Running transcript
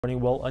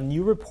Well, a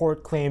new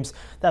report claims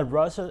that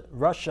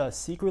Russia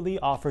secretly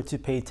offered to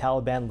pay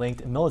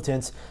Taliban-linked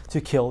militants to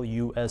kill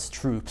U.S.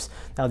 troops.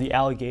 Now, the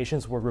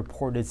allegations were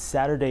reported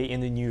Saturday in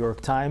the New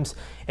York Times,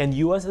 and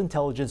U.S.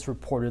 intelligence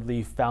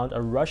reportedly found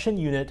a Russian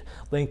unit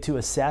linked to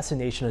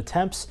assassination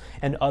attempts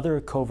and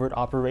other covert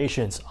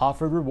operations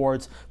offered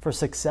rewards for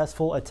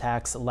successful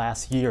attacks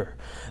last year.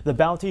 The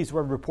bounties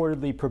were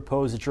reportedly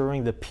proposed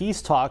during the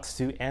peace talks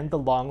to end the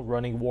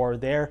long-running war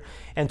there,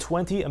 and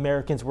 20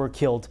 Americans were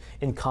killed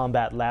in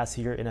combat last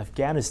year in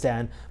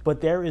Afghanistan, but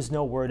there is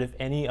no word if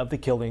any of the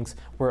killings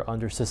were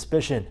under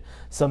suspicion.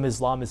 Some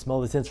Islamist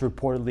militants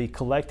reportedly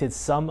collected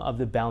some of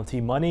the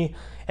bounty money,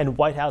 and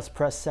White House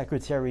Press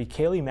Secretary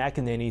Kayleigh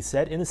McEnany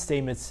said in a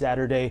statement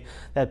Saturday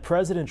that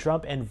President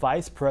Trump and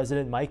Vice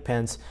President Mike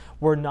Pence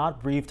were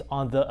not briefed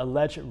on the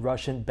alleged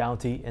Russian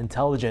bounty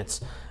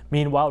intelligence.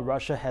 Meanwhile,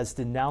 Russia has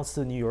denounced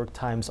the New York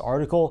Times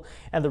article,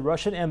 and the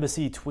Russian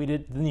embassy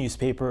tweeted the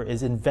newspaper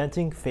is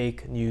inventing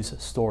fake news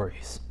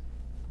stories.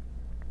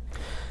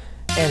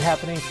 And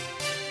happening,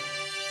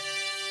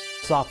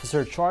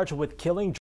 officer charged with killing